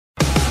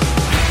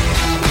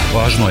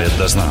Važno je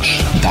da znaš.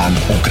 Dan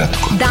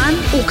ukratko. Dan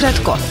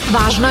ukratko.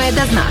 Važno je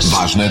da znaš.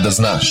 Važno je da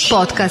znaš.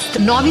 Podcast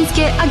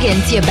novinske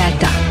agencije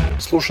Beta.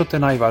 Slušate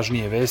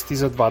najvažnije vesti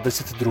za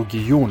 22.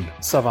 jun.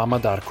 Sa vama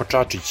Darko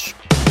Čačić.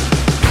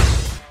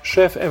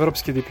 Šef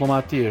evropske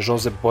diplomatije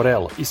Josep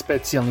Borrell i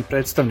specijalni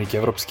predstavnik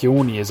Evropske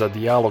unije za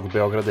dijalog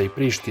Beograda i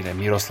Prištine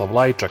Miroslav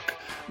Lajčak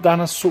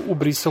danas su u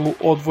Briselu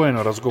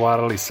odvojeno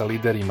razgovarali sa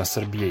liderima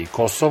Srbije i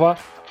Kosova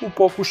u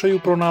pokušaju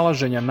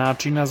pronalaženja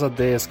načina za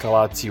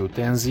deeskalaciju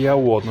tenzija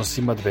u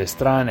odnosima dve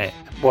strane.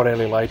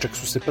 Borrell i Lajčak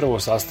su se prvo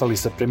sastali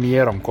sa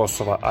premijerom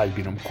Kosova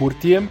Aljbinom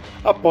Kurtijem,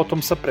 a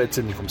potom sa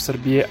predsjednikom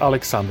Srbije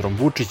Aleksandrom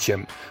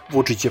Vučićem.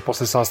 Vučić je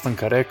posle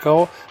sastanka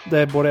rekao da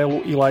je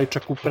Borrellu i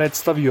Lajčaku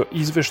predstavio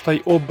izveštaj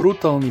o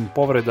brutalnim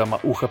povredama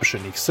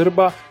uhapšenih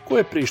Srba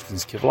koje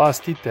prištinske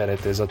vlasti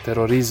terete za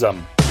terorizam.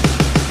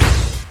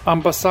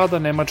 Ambasada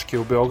Nemačke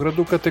u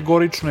Beogradu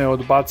kategorično je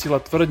odbacila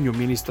tvrdnju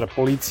ministra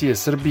policije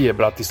Srbije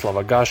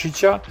Bratislava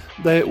Gašića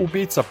da je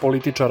ubica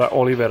političara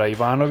Olivera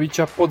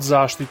Ivanovića pod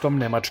zaštitom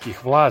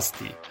nemačkih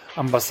vlasti.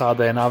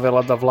 Ambasada je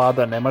navela da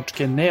vlada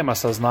Nemačke nema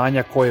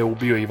saznanja ko je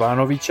ubio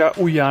Ivanovića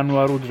u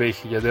januaru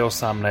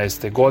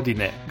 2018.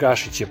 godine.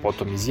 Gašić je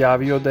potom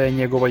izjavio da je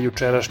njegova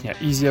jučerašnja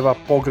izjava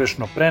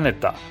pogrešno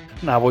preneta,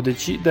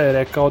 navodeći da je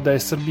rekao da je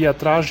Srbija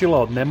tražila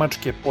od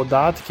Nemačke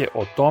podatke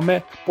o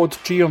tome pod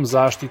čijom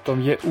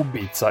zaštitom je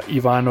ubica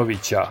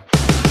Ivanovića.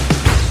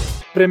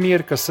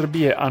 Premijerka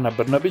Srbije Ana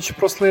Brnabić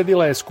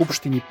prosledila je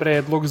Skupštini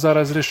predlog za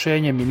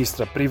razrešenje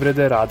ministra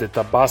privrede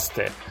Radeta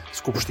Baste.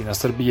 Skupština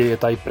Srbije je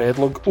taj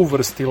predlog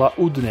uvrstila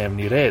u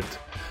dnevni red.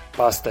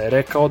 Basta je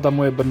rekao da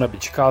mu je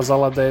Brnabić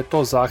kazala da je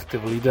to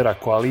zahtev lidera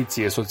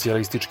koalicije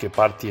Socijalističke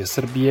partije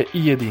Srbije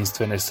i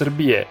Jedinstvene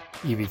Srbije,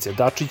 Ivice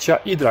Dačića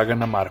i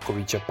Dragana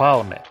Markovića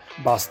Palme.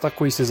 Basta,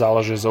 koji se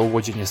zalaže za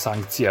uvođenje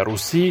sankcija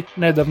Rusiji,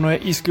 nedavno je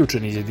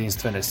isključen iz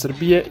Jedinstvene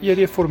Srbije jer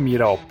je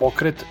formirao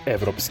pokret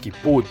Evropski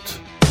put.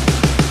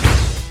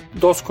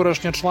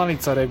 Doskorašnja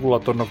članica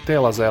regulatornog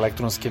tela za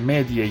elektronske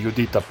medije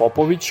Judita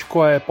Popović,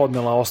 koja je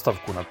podnela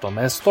ostavku na to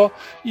mesto,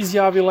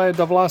 izjavila je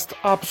da vlast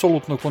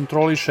apsolutno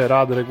kontroliše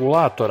rad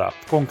regulatora,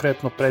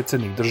 konkretno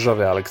predsjednik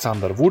države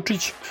Aleksandar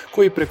Vučić,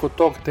 koji preko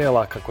tog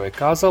tela, kako je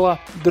kazala,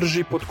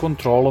 drži pod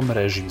kontrolom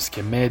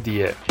režimske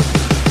medije.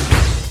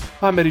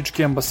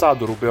 Američki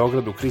ambasador u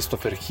Beogradu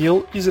Christopher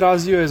Hill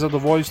izrazio je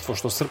zadovoljstvo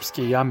što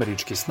srpske i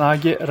američke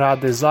snage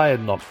rade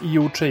zajedno i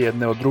uče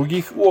jedne od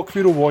drugih u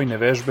okviru vojne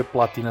vežbe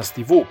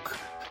Platinasti Vuk.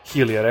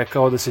 Hill je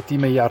rekao da se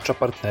time jača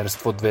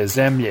partnerstvo dve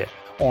zemlje.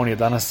 On je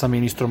danas sa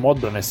ministrom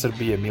odbrane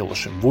Srbije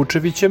Milošem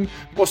Vučevićem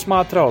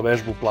posmatrao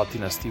vežbu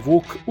Platinasti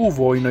Vuk u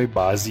vojnoj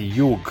bazi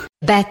Jug.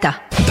 Beta.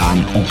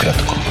 Dan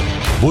ukratko.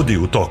 Budi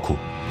u toku.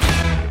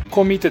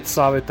 Komitet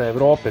Saveta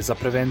Evrope za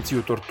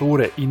prevenciju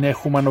torture i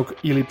nehumanog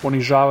ili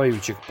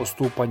ponižavajućeg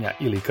postupanja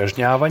ili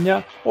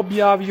kažnjavanja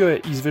objavio je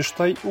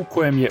izveštaj u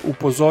kojem je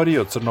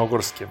upozorio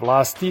crnogorske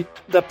vlasti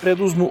da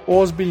preduzmu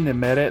ozbiljne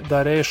mere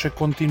da reše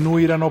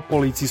kontinuirano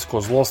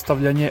policijsko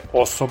zlostavljanje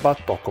osoba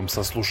tokom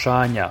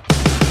saslušanja.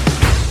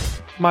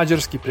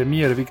 Mađarski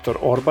premijer Viktor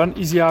Orban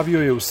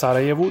izjavio je u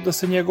Sarajevu da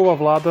se njegova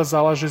vlada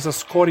zalaže za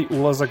skori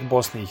ulazak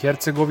Bosne i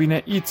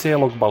Hercegovine i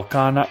celog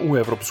Balkana u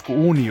Evropsku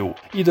uniju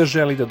i da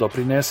želi da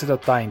doprinese da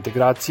ta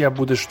integracija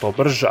bude što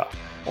brža.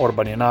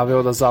 Orban je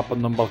naveo da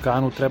Zapadnom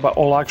Balkanu treba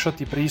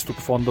olakšati pristup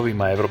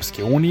fondovima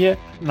Evropske unije,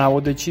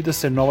 navodeći da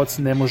se novac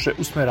ne može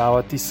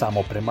usmeravati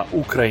samo prema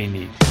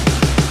Ukrajini.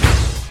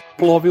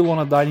 Plovilo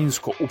na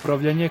daljinsko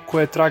upravljanje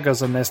koje traga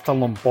za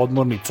nestalnom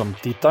podmornicom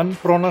Titan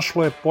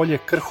pronašlo je polje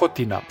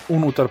krhotina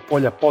unutar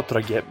polja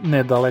potrage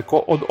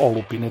nedaleko od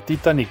olupine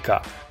Titanika,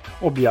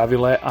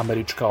 objavila je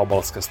američka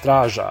obalska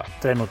straža.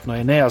 Trenutno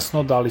je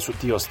nejasno da li su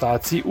ti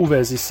ostaci u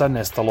vezi sa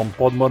nestalom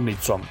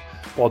podmornicom.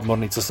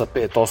 Podmornica sa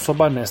 5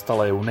 osoba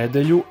nestala je u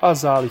nedelju, a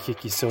zalihe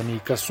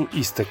kiseonika su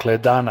istekle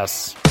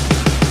danas.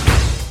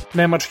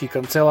 Nemački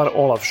kancelar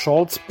Olaf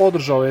Scholz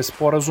podržao je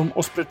sporazum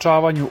o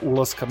sprečavanju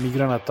ulaska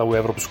migranata u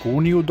Evropsku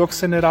uniju dok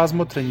se ne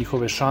razmotre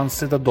njihove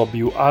šanse da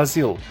dobiju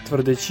azil,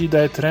 tvrdeći da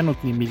je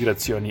trenutni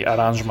migracioni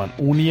aranžman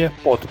Unije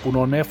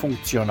potpuno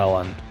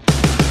nefunkcionalan.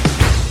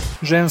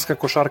 Ženska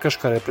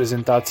košarkaška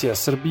reprezentacija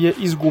Srbije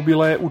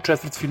izgubila je u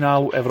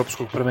četvrtfinalu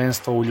Evropskog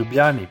prvenstva u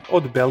Ljubljani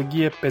od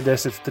Belgije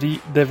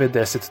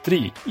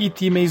 53-93 i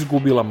time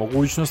izgubila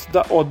mogućnost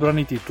da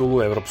odbrani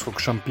titulu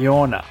evropskog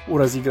šampiona. U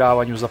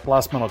razigravanju za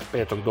plasman od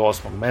 5. do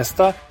 8.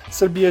 mesta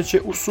Srbija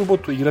će u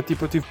subotu igrati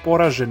protiv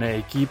poražene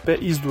ekipe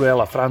iz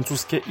duela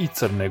Francuske i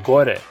Crne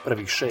Gore.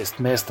 Prvih 6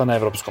 mesta na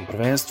Evropskom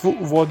prvenstvu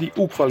vodi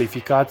u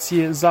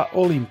kvalifikacije za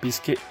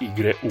Olimpijske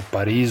igre u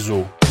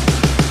Parizu.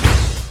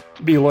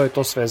 Bilo je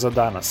to sve za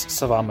danas.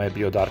 Sa vama je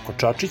bio Darko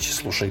Čačić.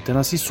 Slušajte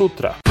nas i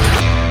sutra.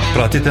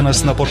 Pratite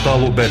nas na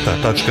portalu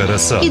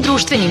beta.rs I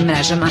društvenim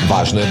mrežama.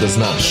 Važno je da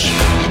znaš.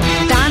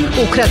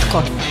 Dan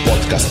ukratko.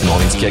 Podcast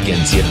novinske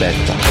agencije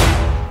Beta.